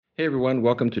Hey everyone,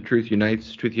 welcome to Truth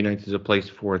Unites. Truth Unites is a place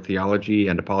for theology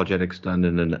and apologetics done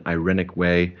in an ironic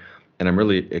way. And I'm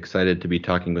really excited to be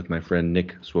talking with my friend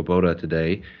Nick Swoboda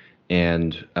today.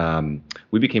 And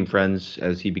we became friends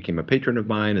as he became a patron of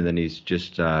mine. And then he's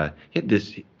just hit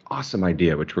this awesome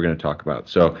idea, which we're going to talk about.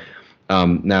 So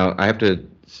now I have to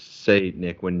say,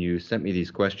 Nick, when you sent me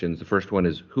these questions, the first one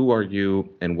is, who are you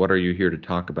and what are you here to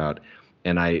talk about?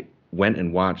 And I went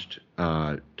and watched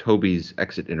Toby's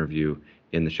exit interview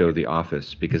in the show The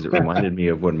Office because it reminded me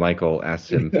of when Michael asked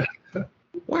him,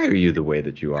 why are you the way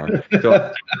that you are?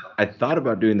 So I thought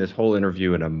about doing this whole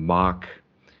interview in a mock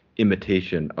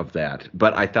imitation of that,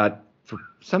 but I thought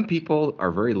some people are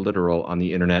very literal on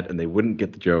the internet and they wouldn't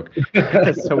get the joke,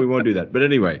 so we won't do that. But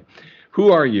anyway,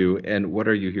 who are you and what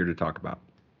are you here to talk about?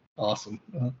 Awesome.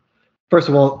 First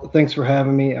of all, thanks for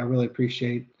having me. I really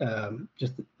appreciate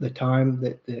just the time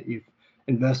that you've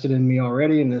invested in me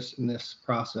already in this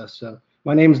process. So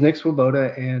my name is Nick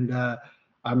Swoboda, and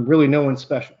I'm really no one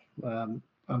special.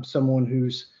 I'm someone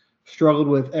who's struggled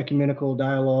with ecumenical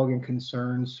dialogue and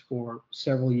concerns for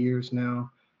several years now.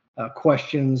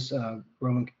 Questions,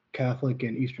 Roman Catholic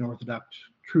and Eastern Orthodox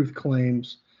truth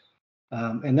claims.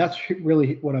 And that's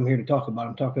really what I'm here to talk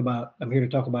about. I'm here to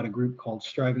talk about a group called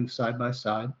Striving Side by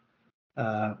Side,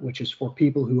 which is for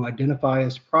people who identify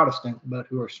as Protestant but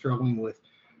who are struggling with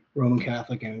Roman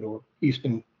Catholic and or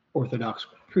Eastern Orthodox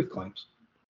truth claims.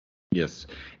 Yes.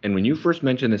 And when you first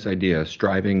mentioned this idea,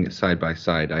 striving side by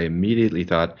side, I immediately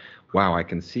thought, wow, I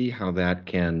can see how that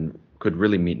could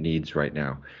really meet needs right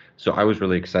now. So I was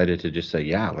really excited to just say,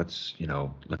 yeah, let's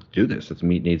do this. Let's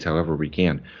meet needs however we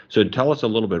can. So tell us a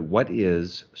little bit, what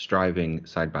is Striving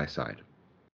Side by Side?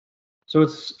 So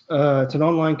it's an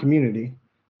online community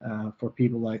for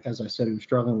people, like, as I said, who are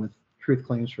struggling with truth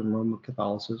claims from Roman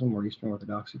Catholicism or Eastern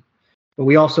Orthodoxy. But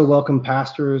we also welcome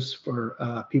pastors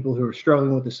for people who are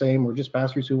struggling with the same, or just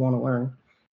pastors who want to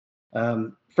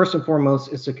learn. First and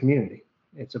foremost, it's a community.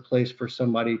 It's a place for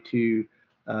somebody to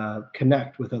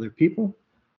connect with other people.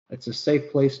 It's a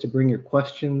safe place to bring your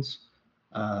questions,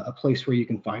 a place where you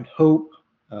can find hope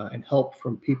and help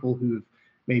from people who've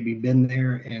maybe been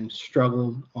there and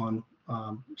struggled on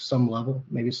some level,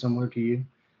 maybe similar to you,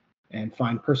 and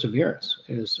find perseverance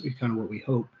is kind of what we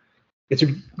hope. It's a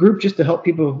group just to help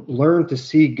people learn to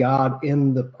see God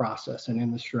in the process and in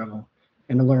the struggle,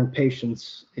 and to learn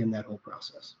patience in that whole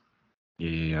process.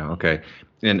 Yeah, okay.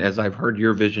 And as I've heard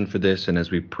your vision for this, and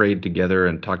as we prayed together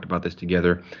and talked about this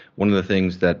together, one of the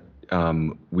things that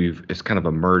it's kind of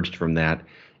emerged from that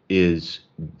is,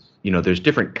 there's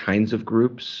different kinds of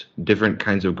groups. Different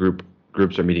kinds of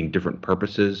groups are meeting different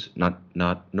purposes.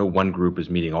 No one group is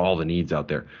meeting all the needs out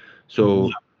there.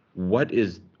 So what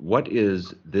is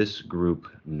this group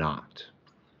not?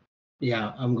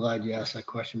 Yeah, I'm glad you asked that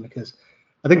question, because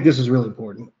I think this is really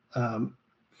important.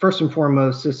 First and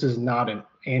foremost, this is not an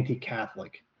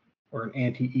anti-Catholic or an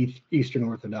anti-Eastern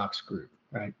Orthodox group,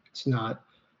 right? It's not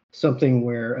something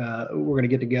where we're going to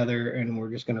get together and we're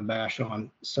just going to bash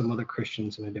on some other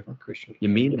Christians in a different Christian. You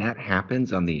mean that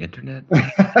happens on the internet?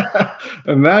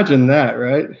 Imagine that,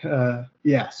 right?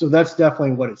 Yeah, so that's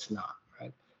definitely what it's not,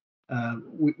 right?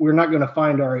 We're not going to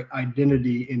find our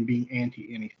identity in being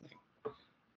anti-anything.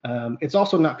 It's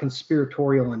also not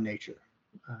conspiratorial in nature.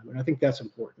 And I think that's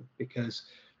important, because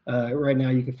right now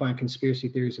you can find conspiracy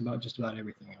theories about just about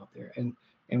everything out there.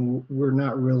 And we're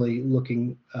not really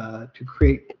looking to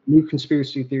create new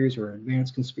conspiracy theories or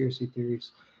advanced conspiracy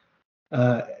theories.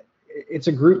 It's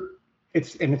a group,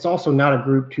 it's also not a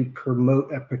group to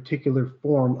promote a particular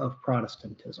form of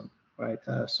Protestantism, right?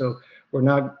 So we're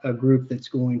not a group that's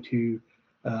going to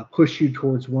push you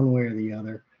towards one way or the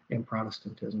other in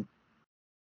Protestantism.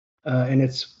 And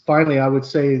it's finally, I would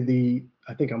say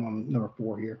I think I'm on number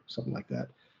 4 here, something like that.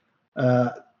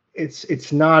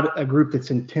 It's not a group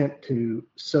that's intent to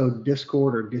sow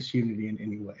discord or disunity in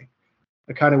any way.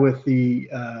 Kind of with the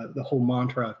whole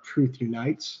mantra of Truth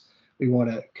Unites, we want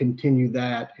to continue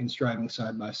that in Striving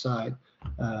Side by Side.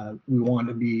 We want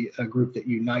to be a group that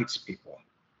unites people.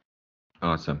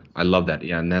 Awesome. I love that.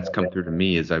 Yeah, and that's come through to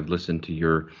me as I've listened to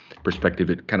your perspective.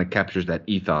 It kind of captures that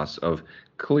ethos of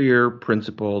clear,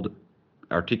 principled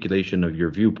articulation of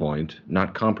your viewpoint,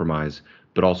 not compromise,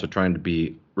 but also trying to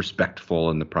be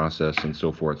respectful in the process and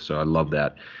so forth. So I love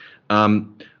that.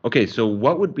 Okay, so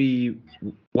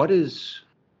what is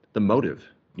the motive?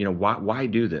 Why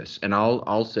do this? And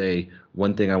I'll say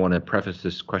one thing I want to preface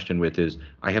this question with is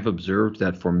I have observed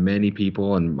that for many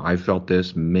people, and I've felt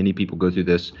this, many people go through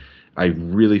this, I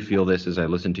really feel this as I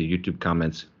listen to YouTube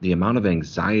comments. The amount of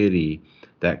anxiety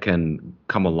that can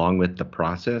come along with the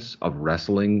process of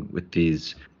wrestling with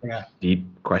these Yeah. deep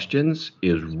questions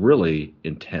is really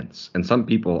intense. And some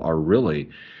people are really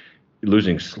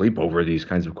losing sleep over these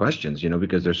kinds of questions,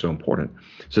 because they're so important.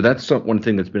 So that's one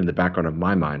thing that's been in the background of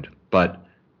my mind. But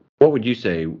what would you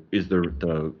say is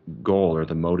the goal or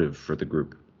the motive for the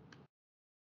group?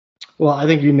 Well, I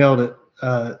think you nailed it.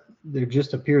 There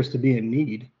just appears to be a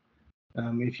need.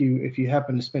 If you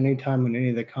happen to spend any time in any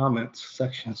of the comments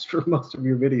sections for most of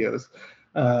your videos,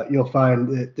 you'll find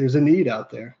that there's a need out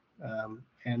there.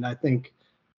 And I think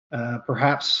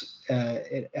perhaps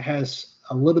it has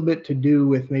a little bit to do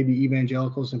with maybe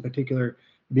evangelicals in particular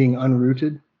being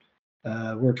unrooted.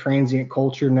 We're a transient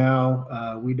culture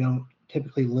now. We don't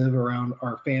typically live around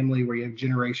our family where you have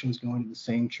generations going to the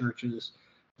same churches,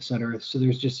 et cetera. So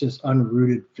there's just this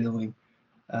unrooted feeling.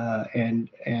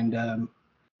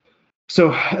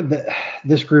 So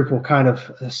this group will kind of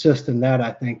assist in that,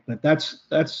 I think. But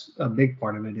that's a big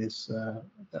part of it is the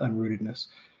unrootedness.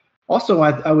 Also,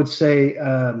 I would say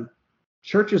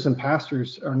churches and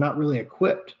pastors are not really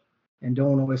equipped and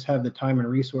don't always have the time and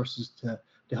resources to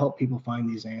help people find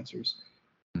these answers.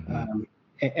 Mm-hmm.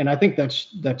 And I think that's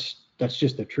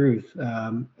just the truth.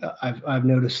 I've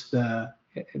noticed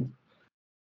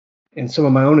in some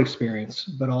of my own experience,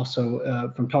 but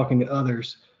also from talking to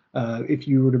others, if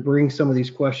you were to bring some of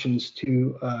these questions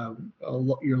to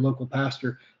your local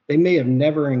pastor, they may have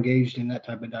never engaged in that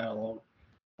type of dialogue.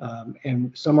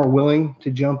 And some are willing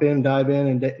to jump in, dive in,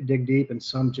 and dig deep, and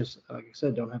some just, like I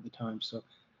said, don't have the time. So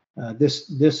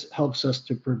this helps us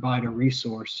to provide a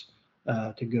resource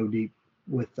to go deep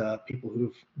with people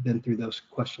who've been through those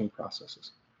questioning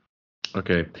processes.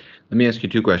 Okay, let me ask you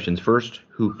two questions. First,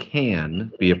 who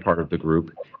can be a part of the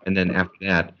group? And then after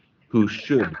that, who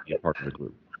should be a part of the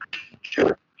group?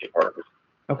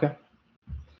 Okay.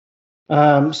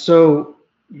 So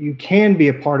you can be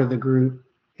a part of the group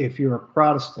if you're a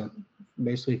Protestant.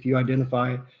 Basically, if you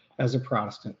identify as a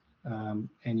Protestant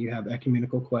and you have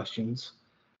ecumenical questions,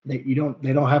 they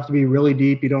don't have to be really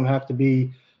deep. You don't have to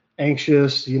be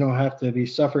anxious. You don't have to be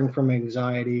suffering from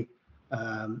anxiety.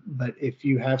 But if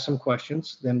you have some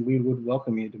questions, then we would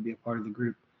welcome you to be a part of the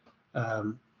group.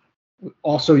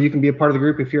 Also, you can be a part of the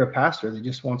group if you're a pastor that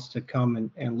just wants to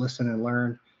come and listen and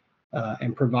learn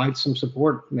and provide some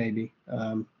support, maybe.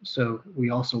 So we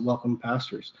also welcome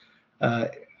pastors.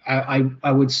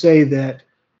 I would say that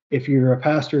if you're a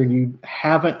pastor and you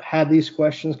haven't had these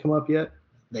questions come up yet,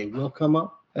 they will come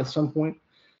up at some point.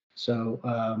 So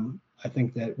I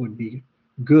think that would be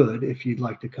good if you'd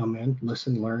like to come in,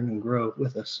 listen, learn, and grow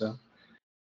with us. So.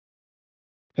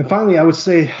 And finally, I would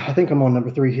say, I think I'm on number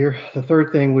 3 here. The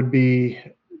third thing would be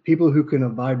people who can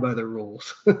abide by the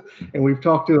rules. And we've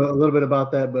talked a little bit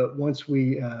about that, but once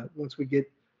we get,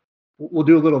 we'll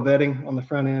do a little vetting on the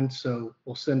front end. So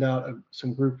we'll send out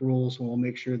some group rules, and we'll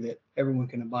make sure that everyone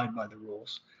can abide by the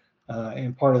rules.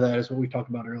 And part of that is what we talked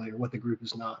about earlier, what the group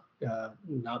is not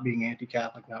being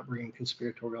anti-Catholic, not bringing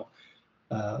conspiratorial,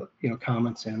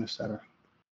 comments in, et cetera.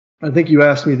 I think you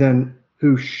asked me then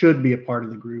who should be a part of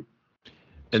the group.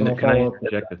 And can I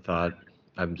interject a thought?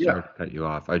 I'm sorry to cut you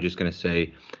off. I was just going to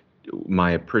say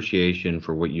my appreciation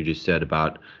for what you just said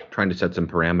about trying to set some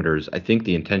parameters. I think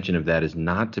the intention of that is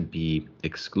not to be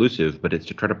exclusive, but it's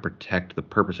to try to protect the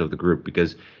purpose of the group.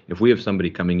 Because if we have somebody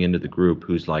coming into the group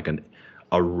who's like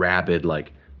a rabid,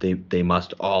 like they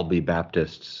must all be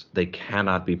Baptists, they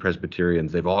cannot be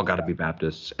Presbyterians, they've all got to be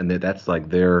Baptists, and that's like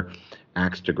their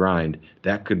axe to grind,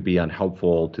 that could be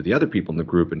unhelpful to the other people in the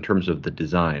group in terms of the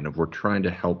design of we're trying to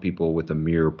help people with a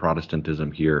mere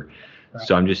Protestantism here. Right.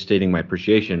 So I'm just stating my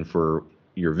appreciation for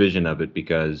your vision of it,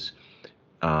 because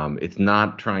it's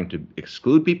not trying to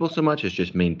exclude people so much as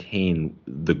just maintain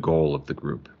the goal of the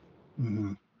group.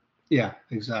 Mm-hmm. Yeah,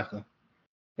 exactly.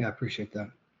 Yeah, I appreciate that.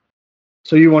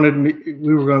 So you wanted me,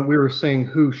 we were saying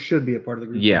who should be a part of the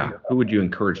group. Yeah, who would you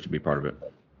encourage to be part of it?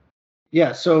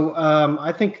 Yeah, so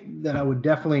I think that I would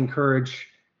definitely encourage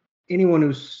anyone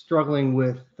who's struggling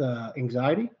with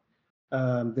anxiety,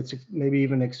 that's maybe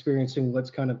even experiencing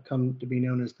what's kind of come to be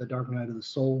known as the dark night of the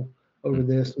soul over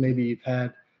this. Maybe you've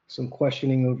had some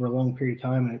questioning over a long period of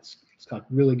time and it's like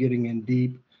really getting in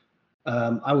deep.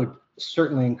 I would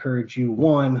certainly encourage you,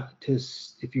 one, to,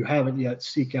 if you haven't yet,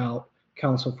 seek out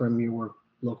counsel from your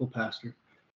local pastor.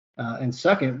 And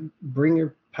second, bring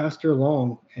your pastor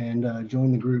along and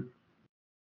join the group.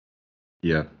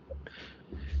 Yeah.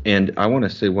 And I want to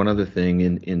say one other thing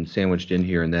in sandwiched in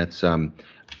here, and that's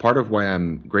part of why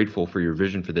I'm grateful for your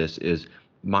vision for this is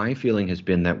my feeling has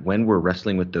been that when we're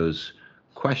wrestling with those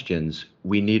questions,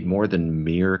 we need more than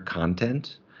mere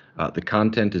content. The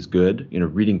content is good.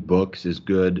 Reading books is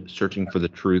good. Searching for the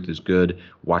truth is good.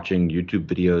 Watching YouTube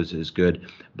videos is good.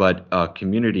 But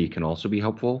community can also be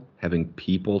helpful, having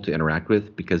people to interact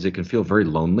with, because it can feel very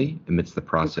lonely amidst the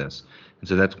process. And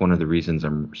so that's one of the reasons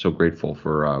I'm so grateful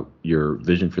for your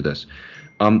vision for this.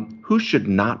 Who should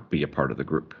not be a part of the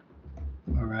group?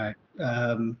 All right.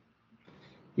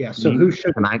 Yeah. So who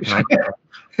should? Can I?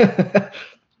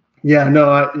 Yeah.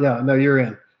 No. No. You're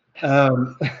in.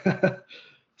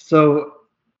 So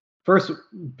first,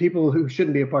 people who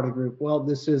shouldn't be a part of the group. Well,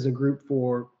 this is a group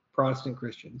for Protestant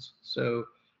Christians. So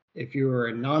if you're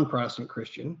a non-Protestant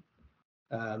Christian,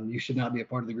 you should not be a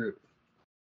part of the group.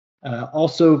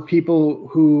 Also, people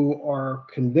who are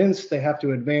convinced they have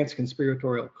to advance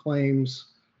conspiratorial claims,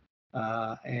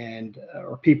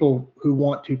 or people who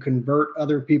want to convert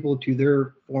other people to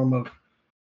their form of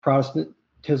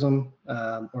Protestantism,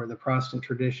 or the Protestant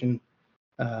tradition,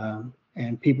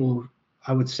 and people.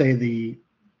 I would say the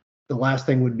last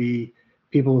thing would be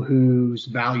people whose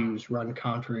values run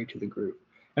contrary to the group.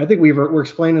 And I think we're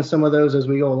explaining some of those as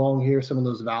we go along here, some of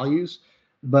those values.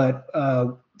 But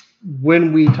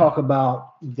when we talk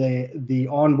about the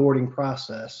onboarding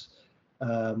process,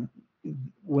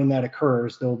 when that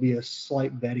occurs, there'll be a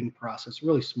slight vetting process,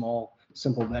 really small,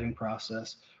 simple vetting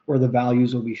process, where the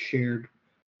values will be shared,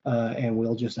 and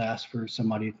we'll just ask for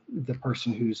the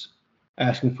person who's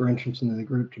asking for entrance into the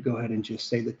group, to go ahead and just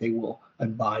say that they will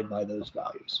abide by those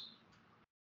values.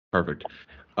 Perfect.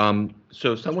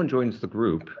 So someone joins the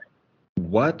group,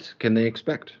 what can they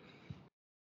expect?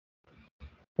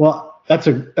 Well, that's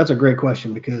a great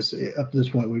question, because up to this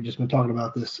point we've just been talking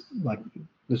about this, like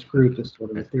this group, this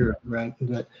sort of a theory, right?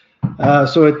 But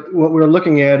what we're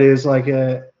looking at is like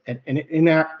an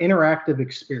interactive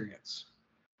experience,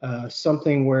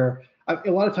 something where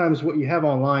a lot of times what you have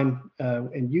online,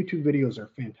 and YouTube videos are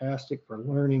fantastic for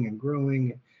learning and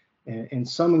growing, and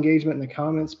some engagement in the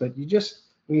comments, but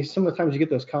sometimes you get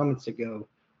those comments that go,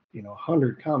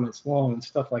 100 comments long and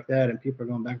stuff like that, and people are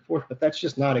going back and forth, but that's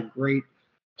just not a great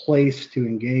place to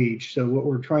engage. So what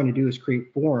we're trying to do is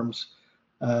create forums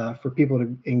for people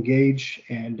to engage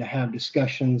and to have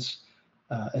discussions,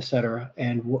 etc.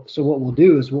 And so what we'll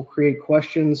do is we'll create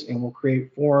questions, and we'll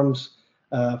create forums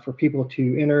for people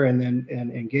to enter and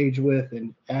engage with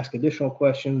and ask additional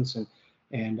questions,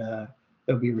 and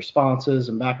there'll be responses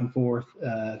and back and forth.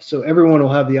 So everyone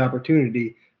will have the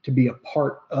opportunity to be a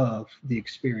part of the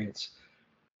experience.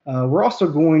 We're also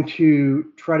going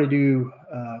to try to do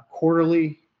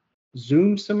quarterly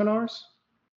Zoom seminars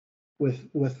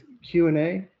with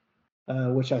Q&A,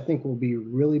 which I think will be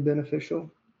really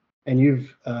beneficial. And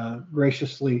you've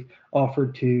graciously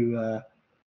offered to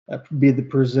be the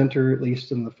presenter, at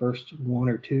least in the first one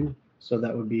or two. So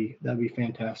that'd be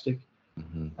fantastic.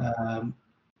 Mm-hmm.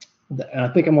 I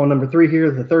think I'm on number 3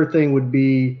 here. The third thing would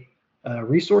be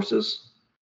resources.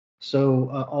 So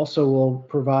also we'll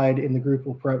provide in the group,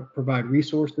 we'll provide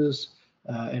resources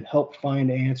and help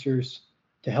find answers.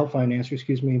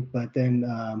 Excuse me. But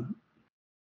then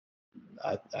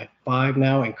 5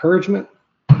 now, encouragement.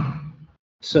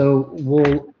 So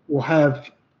we'll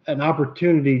have an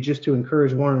opportunity just to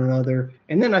encourage one another,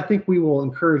 and then I think we will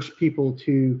encourage people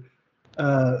to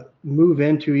move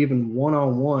into even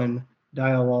one-on-one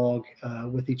dialogue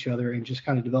with each other, and just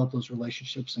kind of develop those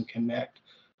relationships and connect,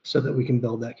 so that we can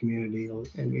build that community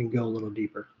and go a little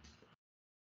deeper.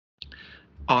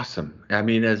 Awesome. I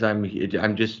mean, as I'm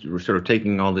just sort of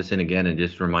taking all this in again, and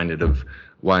just reminded of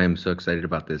why I'm so excited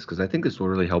about this, because I think this will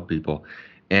really help people.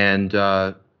 And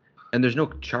there's no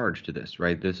charge to this,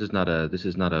 right? This is not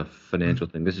a financial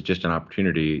thing. This is just an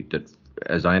opportunity that,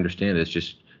 as I understand it, is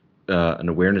just an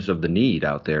awareness of the need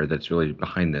out there that's really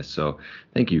behind this. So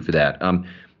thank you for that.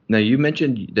 Now, you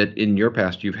mentioned that in your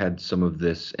past you've had some of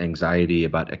this anxiety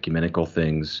about ecumenical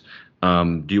things.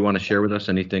 Do you want to share with us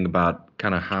anything about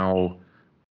kind of how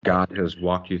God has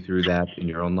walked you through that in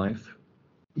your own life?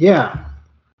 Yeah.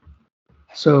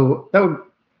 So I'm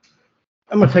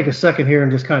going to take a second here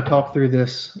and just kind of talk through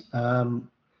this.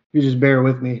 You just bear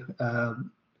with me.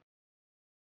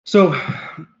 So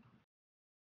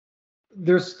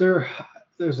there's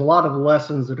a lot of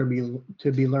lessons that are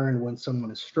to be learned when someone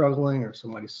is struggling or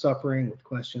somebody's suffering with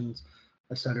questions,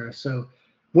 etc. So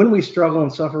when we struggle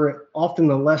and suffer, often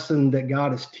the lesson that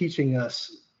God is teaching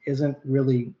us isn't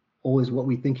really always what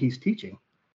we think He's teaching.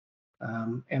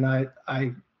 And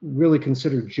I really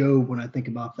consider Job when I think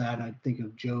about that. I think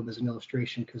of Job as an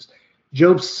illustration, because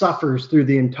Job suffers through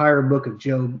the entire book of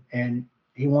Job, and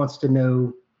he wants to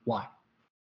know why.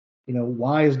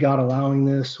 Why is God allowing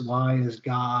this? Why is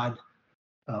God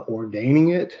ordaining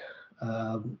it?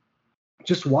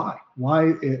 Just why?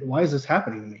 Why is this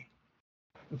happening to me?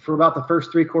 for about the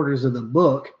first 3/4 of the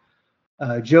book,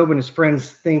 Job and his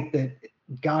friends think that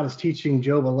God is teaching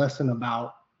Job a lesson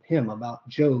about him, about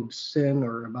Job's sin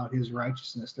or about his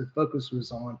righteousness. Their focus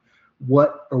was on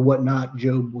what or what not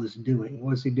Job was doing.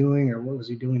 What was he doing, or what was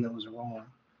he doing that was wrong?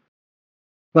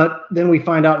 But then we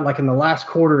find out, like in the last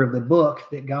quarter of the book,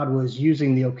 that God was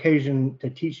using the occasion to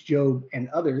teach Job and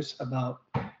others about,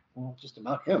 well, just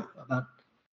about him,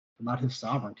 about his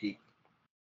sovereignty.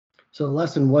 So the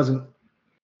lesson wasn't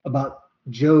about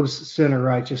Job's sin or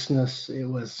righteousness. It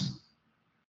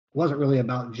wasn't really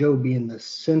about Job being the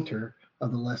center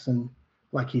of the lesson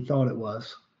like he thought it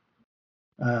was.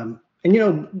 And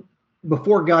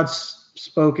before God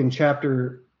spoke in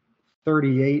chapter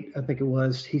 38, I think it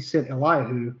was, he sent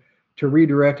Elihu to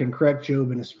redirect and correct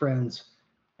Job and his friends.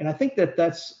 And I think that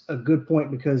that's a good point,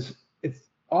 because it's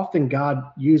often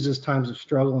God uses times of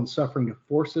struggle and suffering to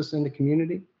force us into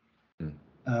community.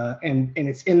 And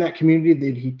it's in that community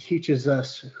that he teaches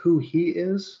us who he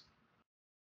is.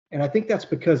 And I think that's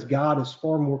because God is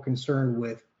far more concerned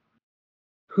with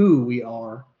who we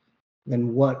are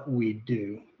than what we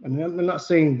do. And I'm not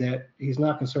saying that he's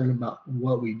not concerned about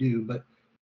what we do, but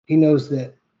he knows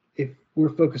that if we're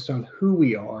focused on who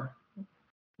we are,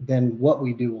 then what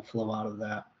we do will flow out of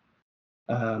that.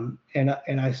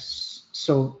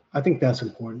 So I think that's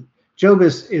important. Job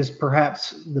is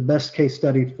perhaps the best case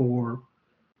study for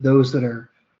those that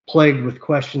are plagued with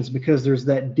questions, because there's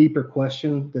that deeper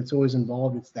question that's always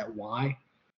involved. It's that why.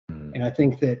 And I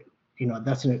think that,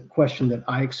 that's a question that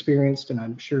I experienced, and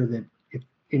I'm sure that if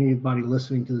anybody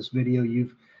listening to this video,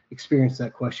 you've experienced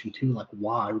that question too, like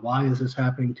why is this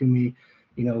happening to me?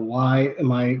 Why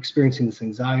am I experiencing this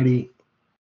anxiety?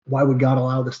 Why would God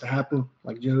allow this to happen?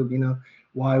 Like Job,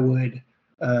 why would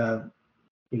God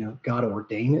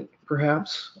ordain it,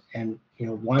 perhaps? And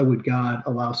why would God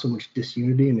allow so much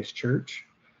disunity in his church?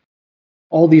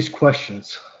 All these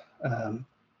questions.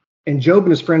 And Job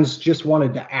and his friends just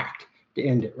wanted to act to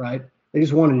end it, right? They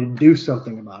just wanted to do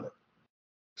something about it.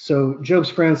 So Job's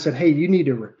friends said, hey, you need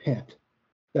to repent.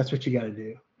 That's what you got to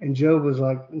do. And Job was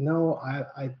like, no,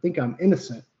 I think I'm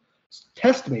innocent.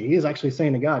 Test me. He is actually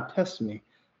saying to God, test me,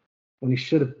 when he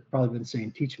should have probably been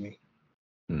saying, teach me.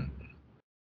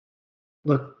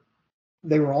 Look,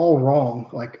 they were all wrong.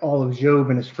 Like all of Job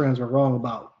and his friends were wrong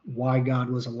about why God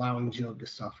was allowing Job to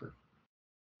suffer.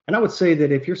 And I would say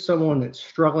that if you're someone that's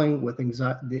struggling with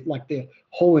anxiety, like the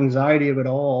whole anxiety of it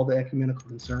all the ecumenical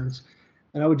concerns,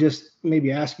 and I would just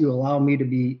maybe ask you, allow me to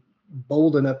be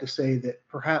bold enough to say that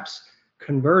perhaps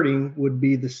converting would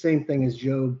be the same thing as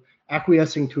Job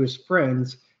acquiescing to his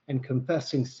friends and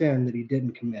confessing sin that he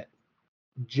didn't commit,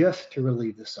 just to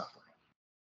relieve the suffering.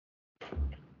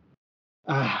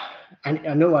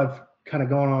 I know I've kind of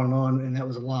gone on, and that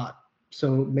was a lot. So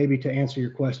maybe to answer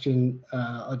your question,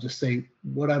 I'll just say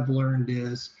what I've learned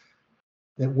is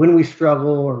that when we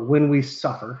struggle or when we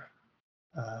suffer,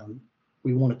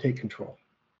 we want to take control.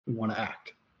 We want to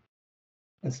act.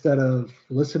 Instead of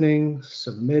listening,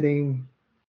 submitting,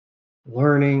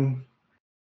 learning,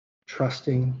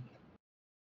 trusting,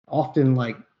 often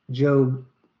like Job,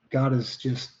 God is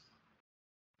just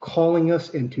calling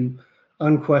us into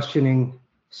unquestioning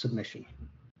submission.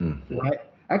 Right?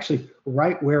 Actually,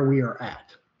 right where we are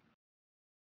at.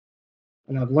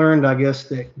 And I've learned, I guess,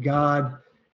 that God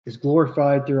is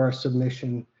glorified through our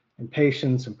submission and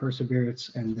patience and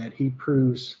perseverance, and that he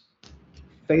proves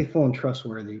faithful and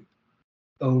trustworthy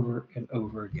over and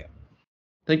over again.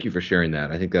 Thank you for sharing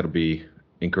that. I think that'll be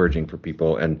encouraging for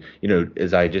people. And,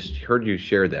 as I just heard you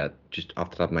share that, just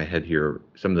off the top of my head here,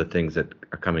 some of the things that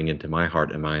are coming into my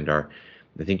heart and mind are,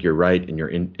 I think you're right, and you're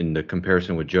in the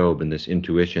comparison with Job and this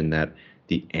intuition that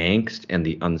the angst and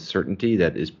the uncertainty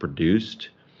that is produced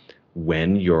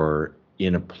when you're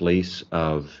in a place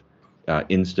of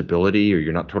instability, or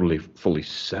you're not totally fully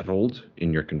settled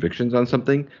in your convictions on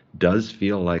something, does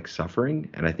feel like suffering.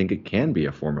 And I think it can be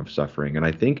a form of suffering. And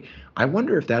I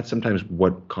wonder if that's sometimes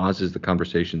what causes the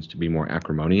conversations to be more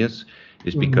acrimonious,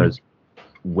 is because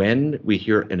when we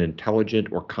hear an intelligent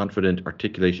or confident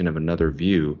articulation of another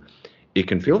view, it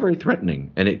can feel very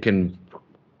threatening. And it can,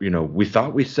 we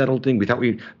thought we settled things, we thought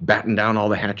we battened down all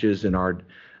the hatches in our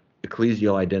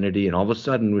ecclesial identity, and all of a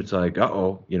sudden it's like,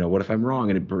 what if I'm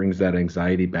wrong? And it brings that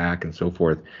anxiety back and so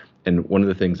forth. And one of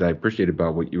the things I appreciate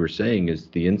about what you were saying is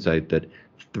the insight that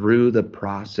through the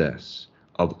process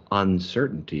of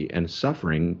uncertainty and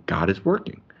suffering, God is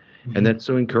working. And that's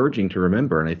so encouraging to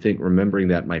remember. And I think remembering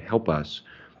that might help us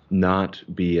not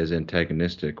be as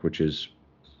antagonistic, which is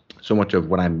so much of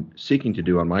what I'm seeking to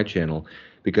do on my channel,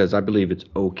 because I believe it's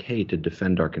okay to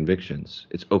defend our convictions.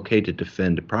 It's okay to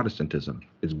defend Protestantism.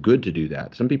 It's good to do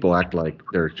that. Some people act like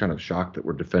they're kind of shocked that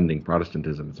we're defending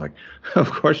Protestantism. It's like,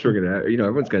 of course we're going to,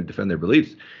 everyone's going to defend their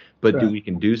beliefs, but Right. we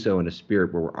can do so in a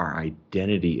spirit where our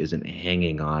identity isn't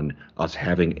hanging on us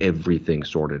having everything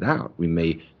sorted out. We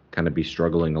may kind of be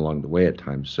struggling along the way at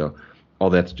times. So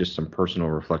all that's just some personal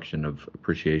reflection of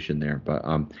appreciation there. But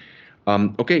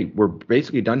okay, we're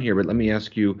basically done here, but let me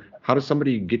ask you, how does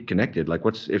somebody get connected? Like,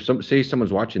 say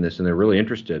someone's watching this and they're really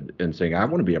interested in saying, I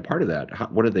want to be a part of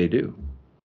that. What do they do?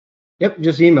 Yep,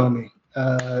 just email me.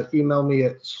 Email me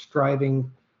at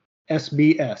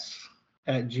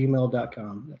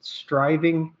strivingsbs@gmail.com. That's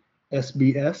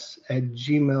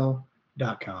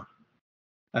strivingsbs@gmail.com.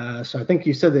 So I think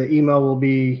you said the email will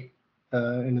be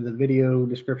into the video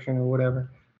description or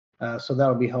whatever. So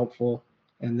that'll be helpful.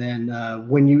 And then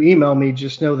when you email me,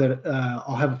 just know that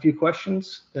I'll have a few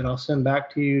questions that I'll send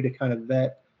back to you to kind of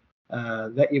vet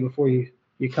you before you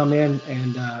come in.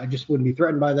 And I just wouldn't be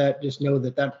threatened by that. Just know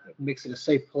that that makes it a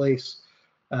safe place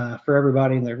for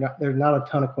everybody. And there's not a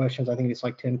ton of questions. I think it's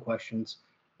like 10 questions.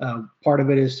 Part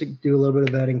of it is to do a little bit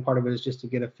of vetting. Part of it is just to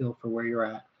get a feel for where you're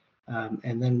at.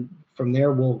 And then from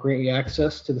there, we'll grant you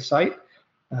access to the site,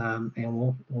 and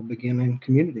we'll begin in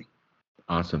community.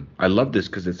 Awesome. I love this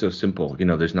because it's so simple.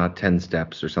 There's not 10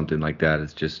 steps or something like that.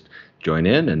 It's just join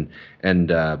in.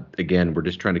 And again, we're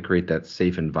just trying to create that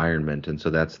safe environment. And so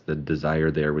that's the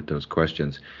desire there with those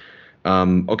questions.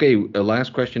 Okay. The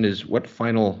last question is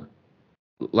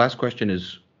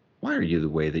why are you the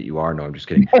way that you are? No, I'm just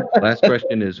kidding. Last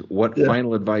question is, what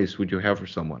final advice would you have for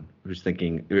someone who's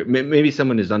thinking, maybe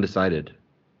someone is undecided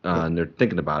and they're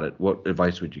thinking about it. What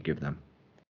advice would you give them?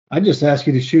 I just ask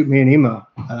you to shoot me an email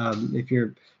if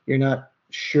you're not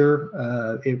sure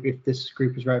if this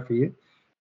group is right for you.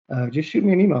 Just shoot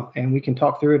me an email and we can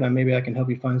talk through it, and maybe I can help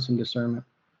you find some discernment.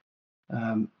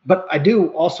 But I do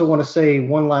also want to say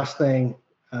one last thing,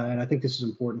 and I think this is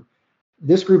important.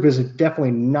 This group is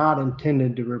definitely not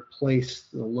intended to replace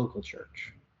the local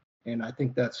church, and I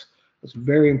think that's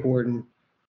very important.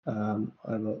 I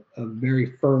have a very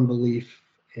firm belief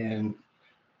in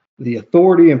the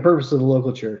authority and purpose of the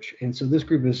local church. And so this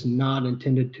group is not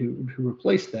intended to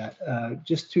replace that,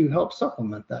 just to help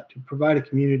supplement that, to provide a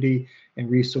community and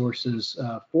resources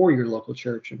for your local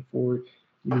church and for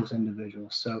you as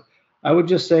individuals. So I would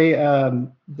just say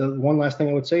the one last thing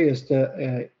I would say is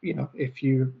to, if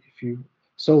you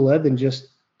so led, then just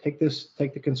take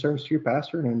the concerns to your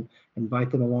pastor and invite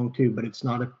them along too, but it's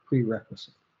not a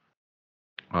prerequisite.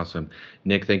 Awesome.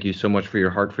 Nick, thank you so much for your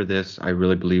heart for this. I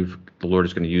really believe the Lord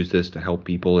is going to use this to help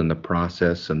people in the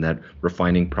process and that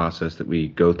refining process that we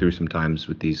go through sometimes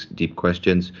with these deep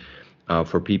questions.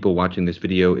 For people watching this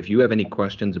video, if you have any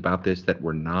questions about this that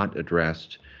were not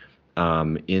addressed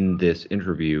in this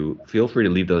interview, feel free to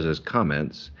leave those as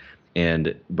comments.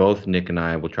 And both Nick and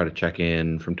I will try to check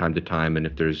in from time to time. And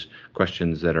if there's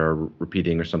questions that are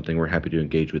repeating or something, we're happy to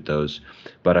engage with those.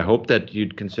 But I hope that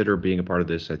you'd consider being a part of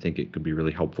this. I think it could be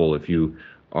really helpful if you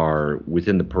are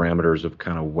within the parameters of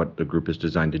kind of what the group is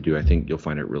designed to do. I think you'll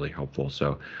find it really helpful.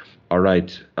 So, all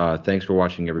right. Thanks for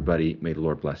watching, everybody. May the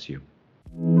Lord bless you.